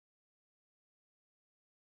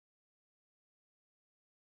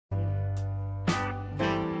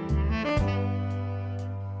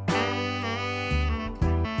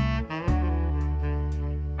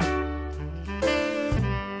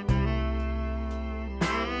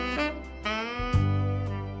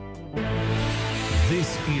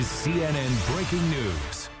This is CNN Breaking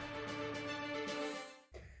News.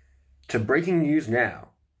 To breaking news now.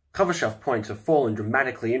 Covershaft points have fallen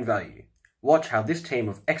dramatically in value. Watch how this team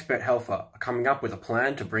of expert Helfer are coming up with a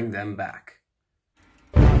plan to bring them back.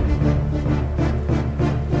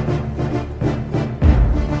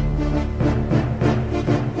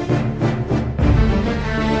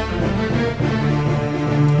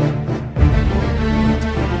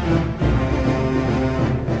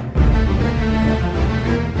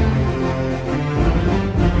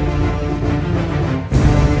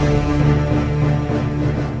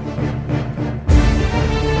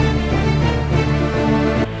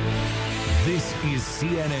 This is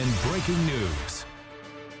CNN Breaking News.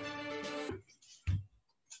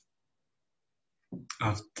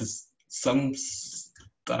 After some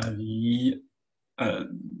study, We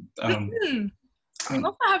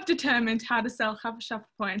also have determined how to sell Covershaft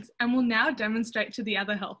points and will now demonstrate to the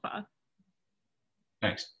other helper.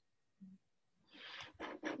 Thanks.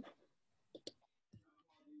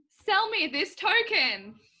 Sell me this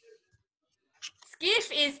token.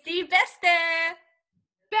 Skiff is the beste.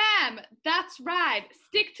 Bam! That's right.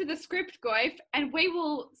 Stick to the script, Goif, and we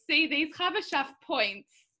will see these Covershaft points.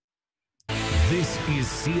 This is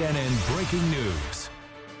CNN Breaking News.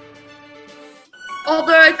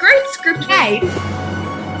 Although a great script, Kate,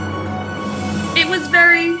 it was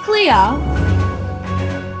very clear,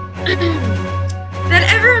 that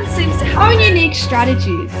everyone seems to have own unique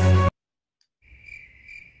strategies.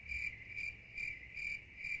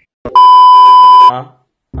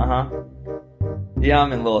 Yeah,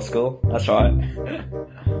 I'm in law school. That's right.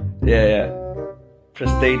 Yeah.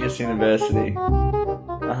 Prestigious university.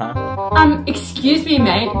 Excuse me,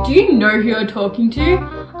 mate. Do you know who you're talking to?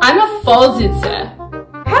 I'm a Falsitzer.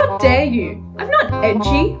 How dare you? I'm not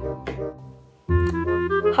edgy.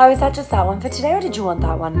 Hi, was that just that one for today, or did you want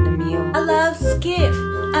that one in a meal? I love Skiff.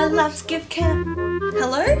 I love Skiff Camp.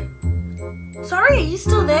 Hello? Sorry, are you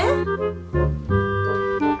still there?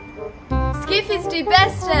 Skiff is the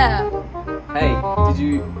beste. Hey, did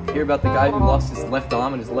you hear about the guy who lost his left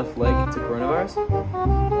arm and his left leg to coronavirus?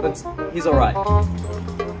 He's alright.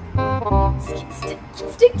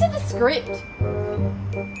 Stick to the script.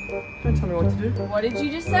 Don't tell me what to do. What did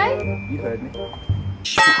you just say? You heard me.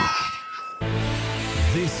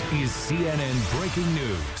 This is CNN Breaking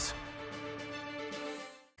News.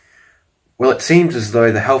 Well, it seems as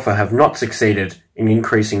though the Helfer have not succeeded in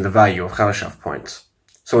increasing the value of Covershaft points.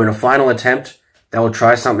 So in a final attempt, they will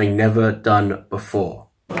try something never done before.